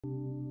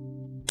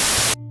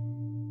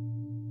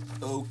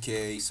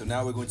Okay, so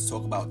now we're going to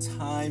talk about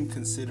time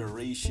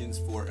considerations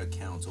for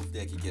accounts. Hopefully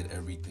I can get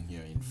everything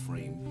here in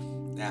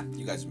frame. Nah,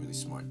 you guys are really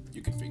smart.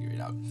 You can figure it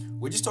out.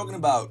 We're just talking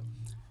about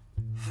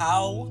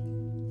how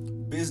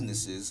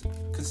businesses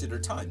consider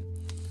time.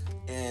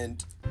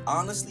 And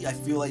honestly, I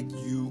feel like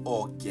you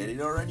all get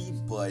it already,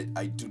 but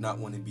I do not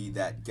want to be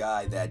that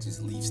guy that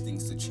just leaves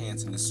things to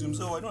chance and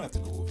assumes, oh, I don't have to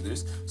go over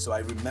this. So I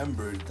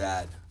remembered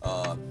that,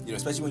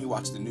 especially when you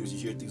watch the news, you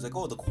hear things like,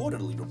 oh, the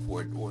quarterly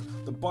report or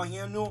the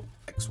biannual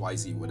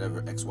XYZ,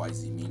 whatever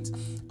XYZ means.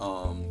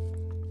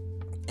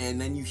 And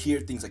then you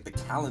hear things like the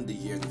calendar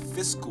year, the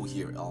fiscal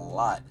year a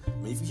lot. I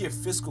mean, if you hear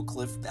fiscal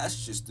cliff,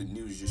 that's just the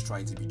news just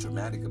trying to be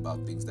dramatic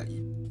about things that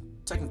you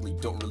technically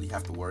don't really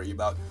have to worry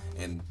about.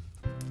 And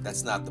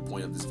that's not the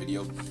point of this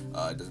video.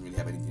 It doesn't really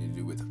have anything to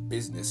do with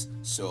business.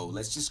 So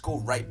let's just go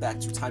right back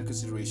to time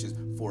considerations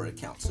for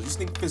accounts. So just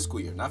think fiscal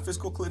year, not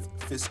fiscal cliff,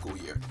 fiscal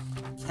year,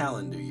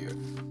 calendar year.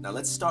 Now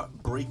let's start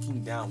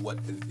breaking down what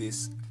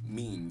this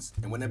means.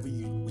 And whenever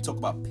we talk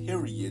about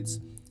periods,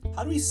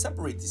 how do we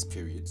separate these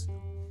periods?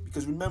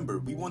 Because remember,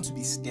 we want to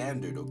be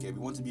standard, okay? We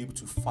want to be able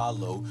to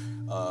follow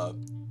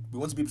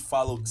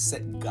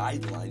set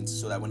guidelines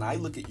so that when I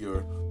look at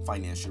your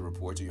financial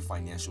reports or your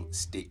financial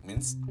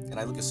statements and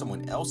I look at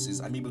someone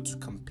else's, I'm able to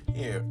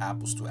compare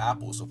apples to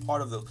apples. So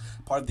part of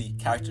the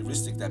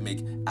characteristic that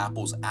make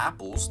apples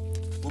apples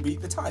will be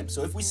the time.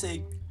 So if we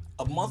say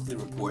a monthly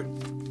report,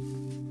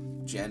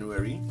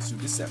 January to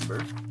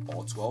December,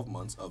 all 12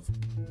 months of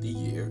the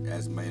year,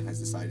 as man has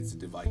decided to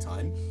divide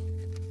time.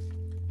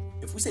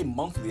 If we say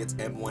monthly, it's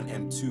M1,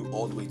 M2,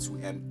 all the way to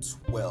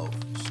M12.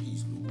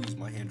 Jeez Louise,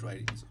 my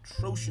handwriting is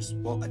atrocious.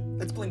 Well,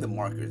 let's blame the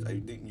markers. I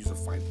didn't use a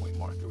fine point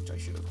marker, which I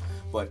should have.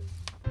 But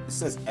it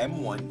says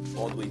M1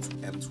 all the way to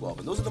M12.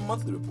 And those are the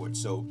monthly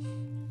reports. So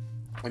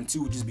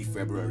M2 would just be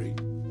February.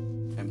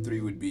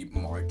 M3 would be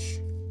March.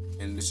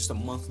 And it's just a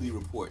monthly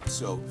report.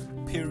 So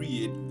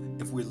period,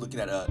 if we're looking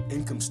at an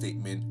income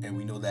statement and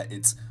we know that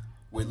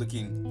we're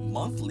looking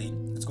monthly,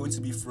 it's going to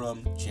be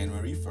from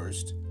January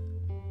 1st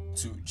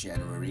to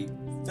January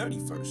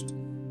 31st.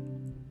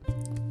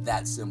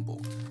 That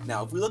simple.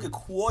 Now, if we look at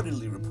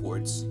quarterly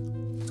reports,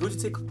 it's going to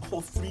take a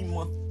whole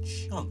 3-month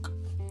chunk.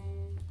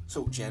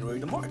 So January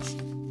to March,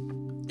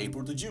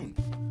 April to June,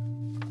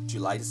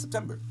 July to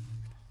September,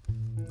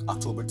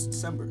 October to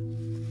December.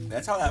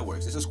 That's how that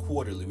works. It's just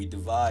quarterly. We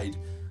divide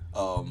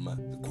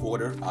the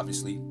quarter,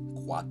 obviously,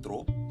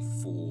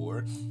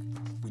 4.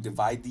 We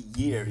divide the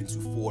year into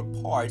 4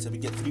 parts, and we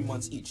get 3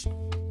 months each.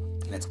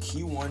 And that's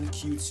Q1,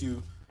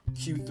 Q2,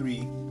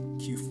 Q3,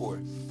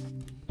 Q4.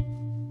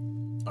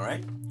 All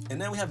right,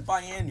 and then we have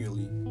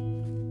biannually.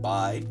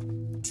 Bi,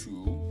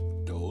 two,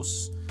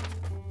 dos.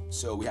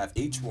 So we have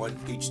H1,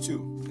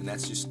 H2, and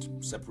that's just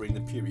separating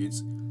the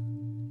periods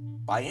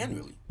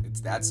biannually.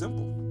 It's that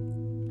simple.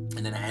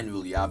 And then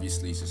annually,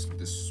 obviously, it's just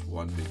this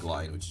one big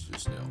line, which is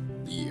just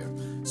the year.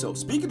 So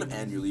speaking of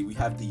annually, we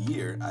have the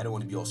year. I don't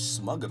want to be all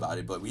smug about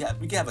it, but we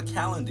can have a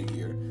calendar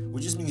year,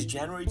 which just means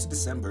January to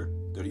December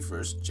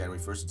 31st, January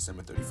 1st to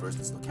December 31st.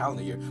 That's the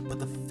calendar year. But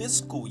the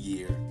fiscal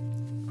year,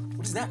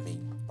 what does that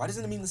mean? Why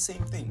doesn't it mean the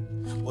same thing?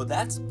 Well,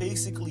 that's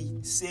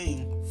basically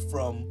saying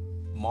from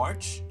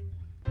March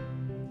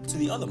to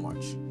the other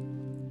March,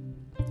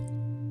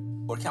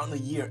 or counting a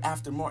year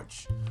after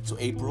March. So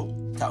April,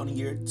 counting a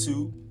year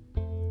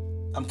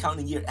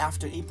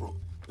after April.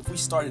 If we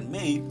start in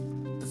May,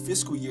 the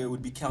fiscal year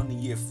would be counting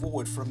a year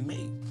forward from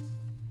May.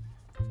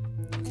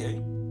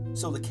 Okay?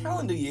 So the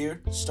calendar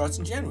year starts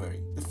in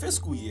January. The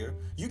fiscal year,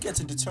 you get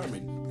to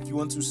determine. If you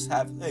want to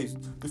have,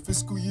 the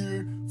fiscal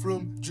year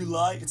from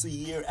July, it's a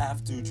year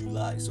after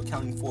July. So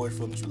counting forward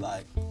from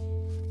July.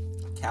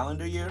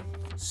 Calendar year,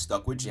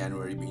 stuck with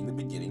January being the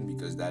beginning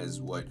because that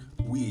is what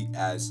we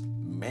as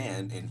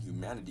man and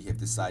humanity have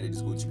decided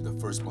is going to be the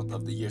first month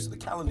of the year. So the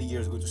calendar year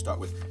is going to start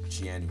with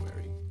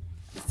January.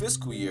 The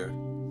fiscal year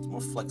is more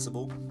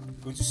flexible.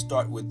 It's going to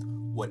start with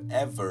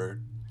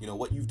whatever,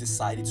 what you've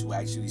decided to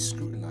actually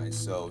scrutinize.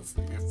 So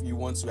if you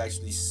want to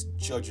actually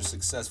judge your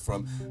success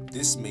from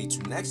this May to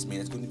next May,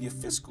 it's going to be a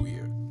fiscal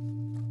year.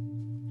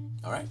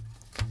 All right?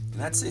 And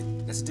that's it.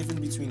 That's the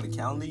difference between the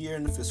calendar year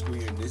and the fiscal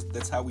year. And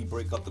that's how we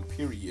break up the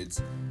periods.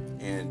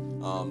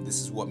 And this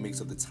is what makes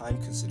up the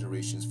time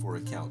considerations for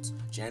accounts.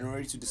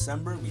 January to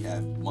December, we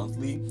have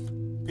monthly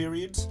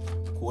periods,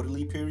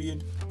 quarterly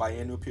period,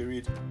 biannual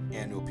period,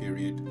 annual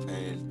period.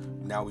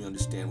 And now we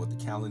understand what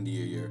the calendar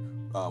year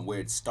where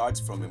it starts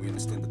from, and we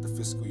understand that the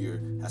fiscal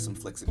year has some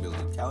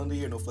flexibility. Calendar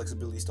year, no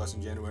flexibility, starts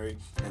in January,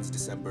 ends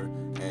December,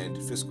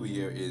 and fiscal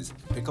year is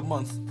pick a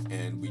month,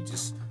 and we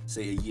just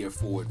say a year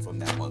forward from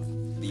that month.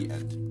 The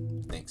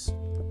end. Thanks.